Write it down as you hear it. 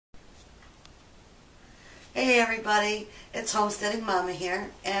Hey everybody, it's Homesteading Mama here,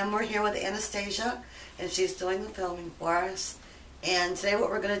 and we're here with Anastasia, and she's doing the filming for us. And today what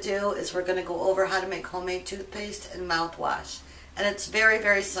we're going to do is we're going to go over how to make homemade toothpaste and mouthwash. And it's very,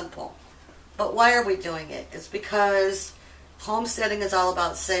 very simple. But why are we doing it? It's because homesteading is all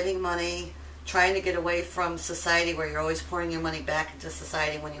about saving money, trying to get away from society where you're always pouring your money back into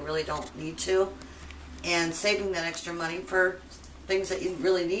society when you really don't need to, and saving that extra money for things that you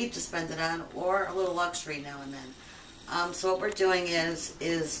really need to spend it on, or a little luxury now and then. So what we're doing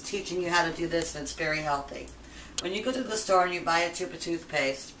is teaching you how to do this, and it's very healthy. When you go to the store and you buy a tube of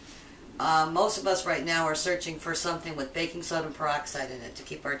toothpaste, most of us right now are searching for something with baking soda and peroxide in it to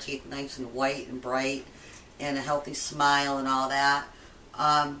keep our teeth nice and white and bright and a healthy smile and all that.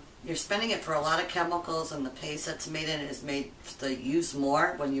 You're spending it for a lot of chemicals, and the paste that's made in it is made to use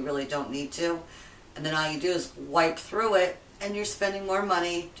more when you really don't need to. And then all you do is wipe through it, and you're spending more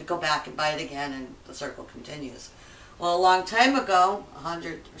money to go back and buy it again, and the circle continues. Well, a long time ago,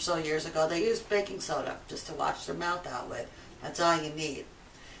 100 or so years ago, they used baking soda just to wash their mouth out with. That's all you need.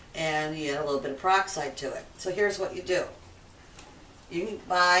 And you add a little bit of peroxide to it. So here's what you do. You can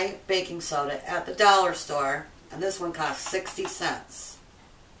buy baking soda at the dollar store, and this one costs 60 cents.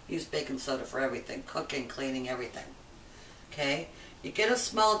 Use baking soda for everything, cooking, cleaning, everything. Okay? You get a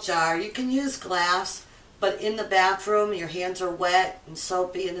small jar. You can use glass, but in the bathroom, your hands are wet and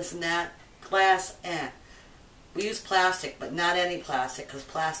soapy and this and that. Glass, We use plastic, but not any plastic, because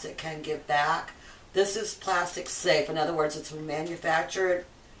plastic can give back. This is plastic safe. In other words, it's manufactured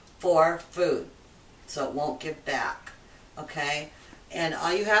for food, so it won't give back. Okay? And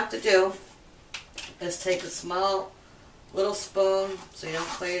all you have to do is take a small little spoon, so you don't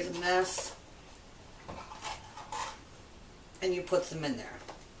create a mess, and you put them in there.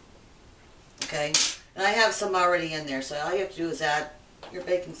 Okay? And I have some already in there, so all you have to do is add your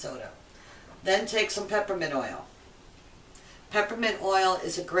baking soda. Then take some peppermint oil. Peppermint oil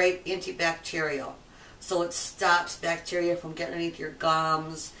is a great antibacterial, so it stops bacteria from getting underneath your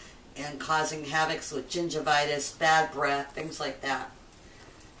gums and causing havocs with gingivitis, bad breath, things like that.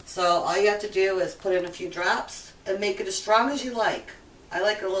 So all you have to do is put in a few drops and make it as strong as you like. I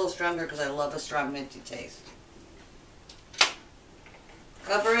like it a little stronger because I love a strong minty taste.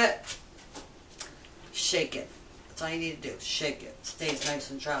 Cover it. Shake it. That's all you need to do. Shake it. It stays nice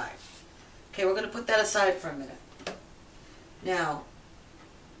and dry. Okay, we're going to put that aside for a minute. Now,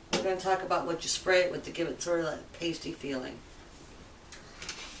 we're going to talk about what you spray it with to give it sort of that pasty feeling.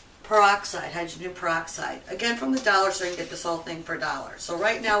 Peroxide, hydrogen peroxide. Again, from the dollar store, you can get this whole thing for $1. So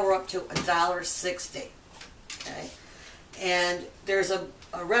right now we're up to $1.60. Okay? And there's a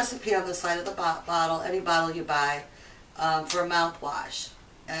recipe on the side of the bottle, any bottle you buy, for a mouthwash.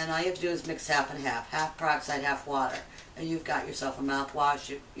 And all you have to do is mix half and half. Half peroxide, half water. And you've got yourself a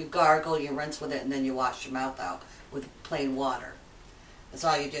mouthwash. You gargle, you rinse with it, and then you wash your mouth out with plain water. That's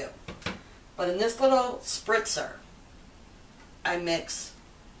all you do. But in this little spritzer, I mix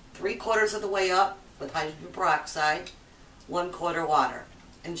 3/4 of the way up with hydrogen peroxide, 1/4 water,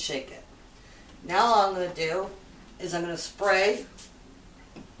 and shake it. Now all I'm going to do is I'm going to spray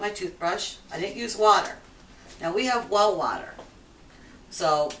my toothbrush. I didn't use water. Now we have well water,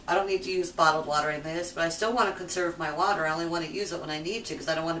 so I don't need to use bottled water in this, but I still want to conserve my water. I only want to use it when I need to because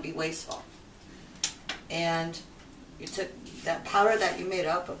I don't want to be wasteful. And you took that powder that you made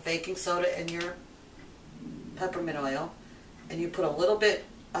up of baking soda and your peppermint oil, and you put a little bit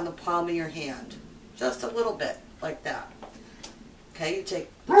on the palm of your hand. Just a little bit, like that. Okay, you take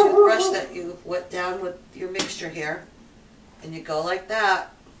the toothbrush that you wet down with your mixture here, and you go like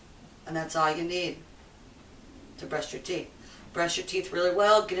that, and that's all you need to brush your teeth. Brush your teeth really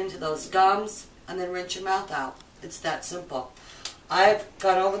well, get into those gums, and then rinse your mouth out. It's that simple. I've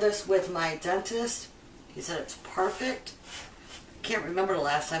gone over this with my dentist. He said it's perfect. I can't remember the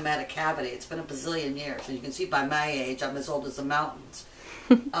last time I had a cavity. It's been a bazillion years, and you can see by my age, I'm as old as the mountains.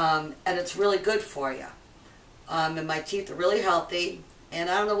 And it's really good for you. And my teeth are really healthy, and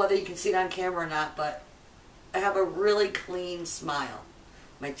I don't know whether you can see it on camera or not, but I have a really clean smile.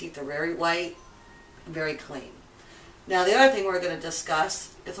 My teeth are very white, very clean. Now the other thing we're going to discuss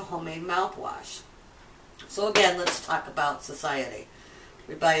is a homemade mouthwash. So again, let's talk about society.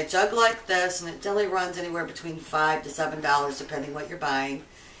 We buy a jug like this, and it generally runs anywhere between $5 to $7 depending what you're buying.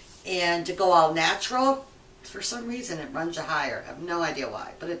 And to go all natural, for some reason it runs you higher. I have no idea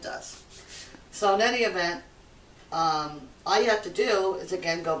why, but it does. So in any event, all you have to do is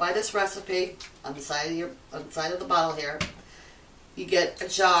again go by this recipe on the side of the bottle here. You get a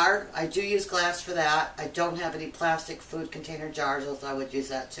jar. I do use glass for that. I don't have any plastic food container jars, else I would use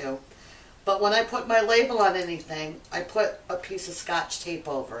that too. But when I put my label on anything, I put a piece of Scotch tape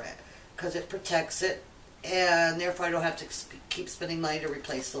over it because it protects it and therefore I don't have to keep spending money to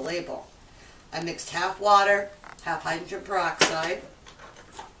replace the label. I mixed half water, half hydrogen peroxide,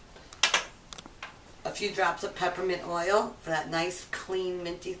 a few drops of peppermint oil for that nice, clean,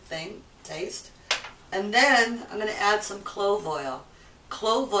 minty taste. And then I'm going to add some clove oil.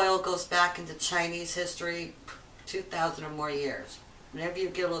 Clove oil goes back into Chinese history 2,000 or more years. Whenever you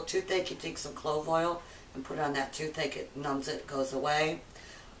get a little toothache, you take some clove oil and put it on that toothache. It numbs it, goes away.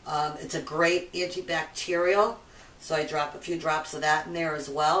 It's a great antibacterial, so I drop a few drops of that in there as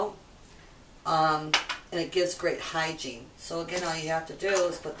well. And it gives great hygiene. So again, all you have to do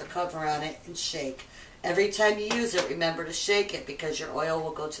is put the cover on it and shake. Every time you use it, remember to shake it because your oil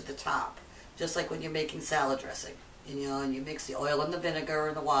will go to the top. Just like when you're making salad dressing. You know, and you mix the oil and the vinegar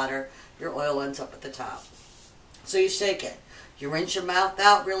and the water, your oil ends up at the top. So you shake it. You rinse your mouth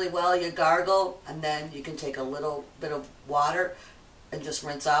out really well, you gargle, and then you can take a little bit of water and just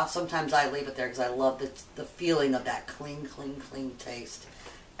rinse off. Sometimes I leave it there because I love the feeling of that clean, clean, clean taste.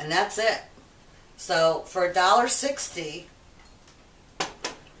 And that's it. So for $1.60,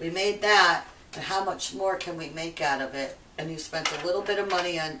 we made that, and how much more can we make out of it? And you spent a little bit of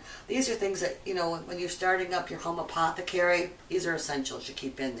money on, these are things that, you know, when you're starting up your home apothecary, these are essentials you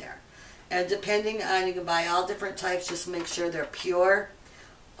keep in there. And depending on, you can buy all different types, just make sure they're pure.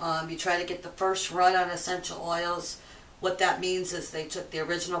 You try to get the first run on essential oils. What that means is they took the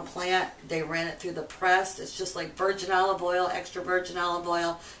original plant, they ran it through the press. It's just like virgin olive oil, extra virgin olive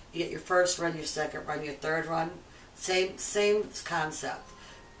oil. You get your first run, your second run, your third run. Same concept.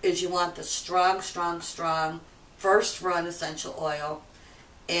 Is you want the strong, strong, strong first run essential oil.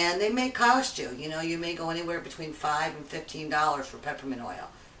 And they may cost you, you know, you may go anywhere between $5 and $15 for peppermint oil.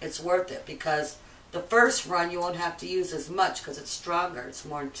 It's worth it because the first run you won't have to use as much because it's stronger, it's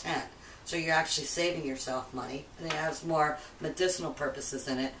more intense. So you're actually saving yourself money, and it has more medicinal purposes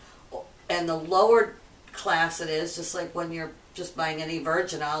in it. And the lower class it is, just like when you're just buying any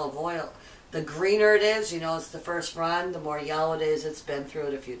virgin olive oil, the greener it is, you know, it's the first run, the more yellow it is, it's been through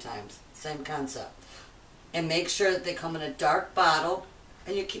it a few times. Same concept. And make sure that they come in a dark bottle,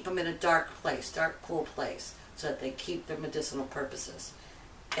 and you keep them in a dark place, dark, cool place, so that they keep their medicinal purposes.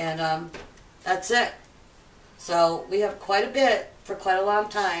 And that's it. So we have quite a bit for quite a long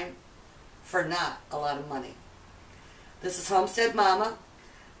time for not a lot of money. This is Homestead Mama,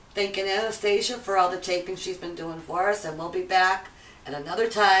 thanking Anastasia for all the taping she's been doing for us, and we'll be back at another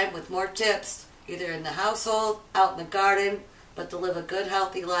time with more tips, either in the household, out in the garden, but to live a good,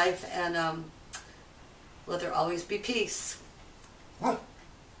 healthy life, and let there always be peace. What?